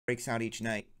breaks out each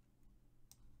night.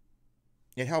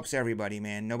 It helps everybody,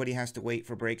 man. Nobody has to wait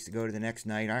for breaks to go to the next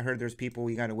night. I heard there's people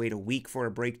you got to wait a week for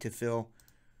a break to fill.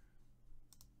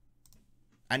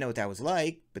 I know what that was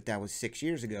like, but that was 6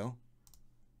 years ago.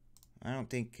 I don't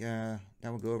think that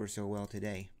would go over so well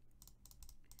today.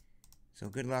 So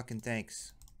good luck and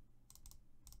thanks.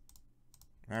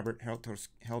 Robert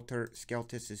Helter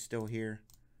Skeltis is still here.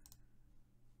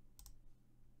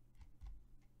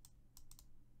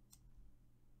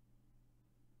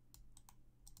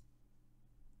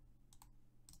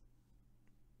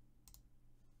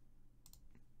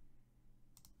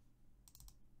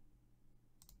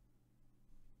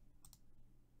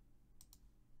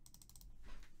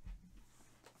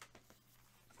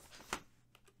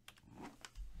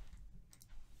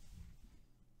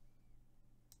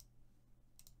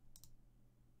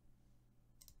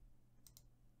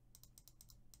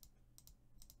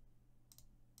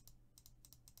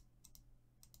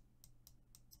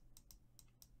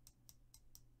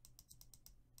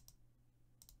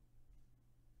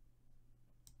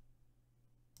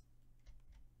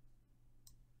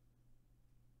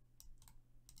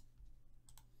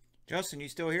 Justin, you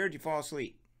still here? Did you fall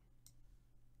asleep?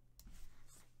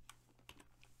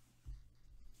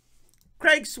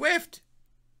 Craig Swift.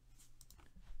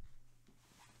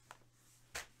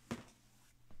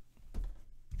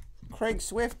 Craig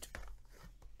Swift.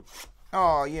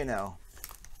 Oh, you know.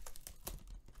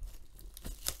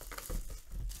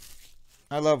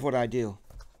 I love what I do.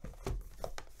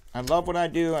 I love what I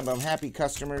do. I love happy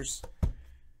customers.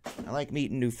 I like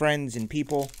meeting new friends and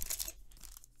people.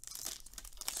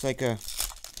 It's like a...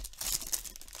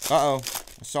 Uh-oh.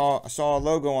 I saw a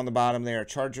logo on the bottom there.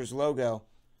 Chargers logo.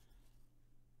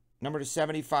 Number to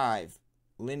 75.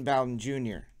 Lynn Bowden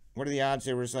Jr. What are the odds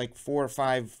there was like 4 or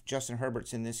 5 Justin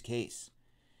Herberts in this case?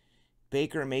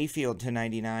 Baker Mayfield to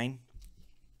 99.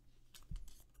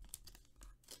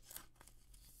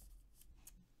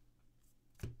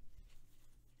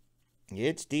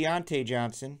 It's Deontay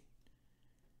Johnson.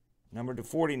 Number to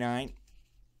 49.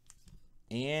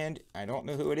 And I don't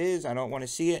know who it is. I don't want to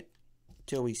see it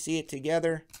until we see it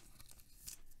together.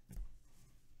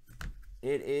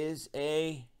 It is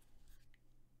a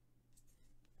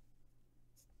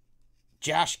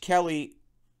Josh Kelly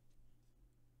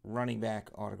running back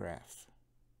autograph.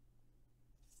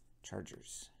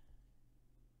 Chargers.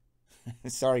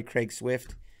 Sorry, Craig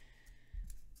Swift.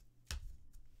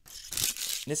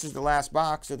 This is the last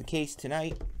box of the case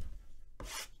tonight.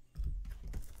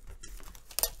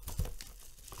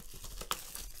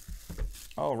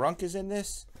 Oh, Runk is in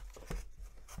this?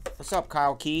 What's up,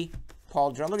 Kyle Key?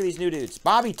 Paul Drum. Look at these new dudes.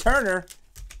 Bobby Turner,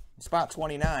 spot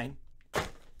 29.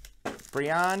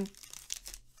 Breon.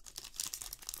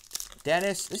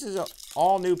 Dennis. This is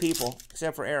all new people,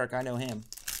 except for Eric. I know him.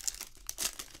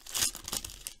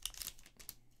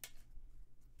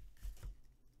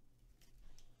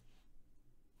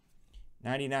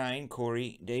 '99,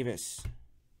 Corey Davis.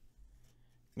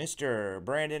 Mr.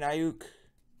 Brandon Ayuk.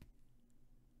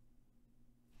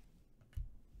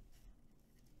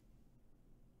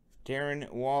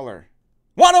 Darren Waller.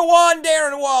 101,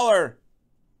 Darren Waller.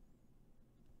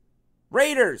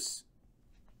 Raiders.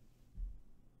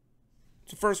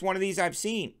 It's the first one of these I've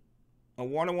seen. A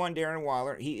 101 Darren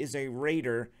Waller. He is a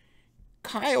Raider.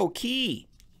 Kyle Key.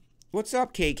 What's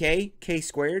up, KK? K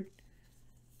squared.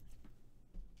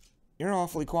 You're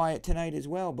awfully quiet tonight as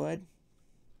well, bud.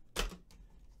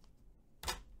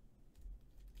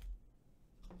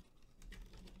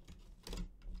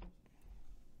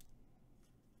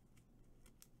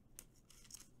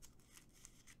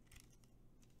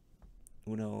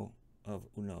 Uno of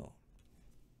Uno.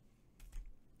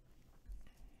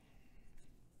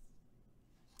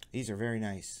 These are very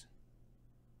nice.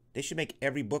 They should make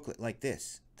every booklet like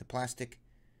this. The plastic.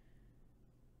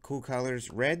 Cool colors.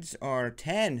 Reds are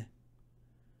 10.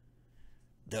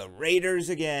 The Raiders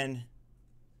again.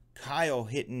 Kyle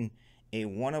hitting a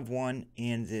 1 of 1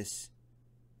 and this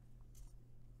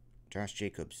Josh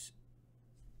Jacobs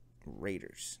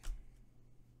Raiders.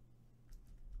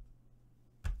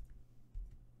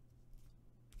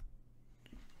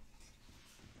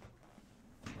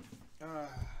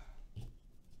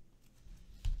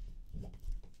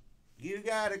 You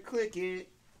gotta click it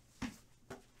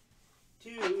to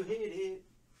hit it.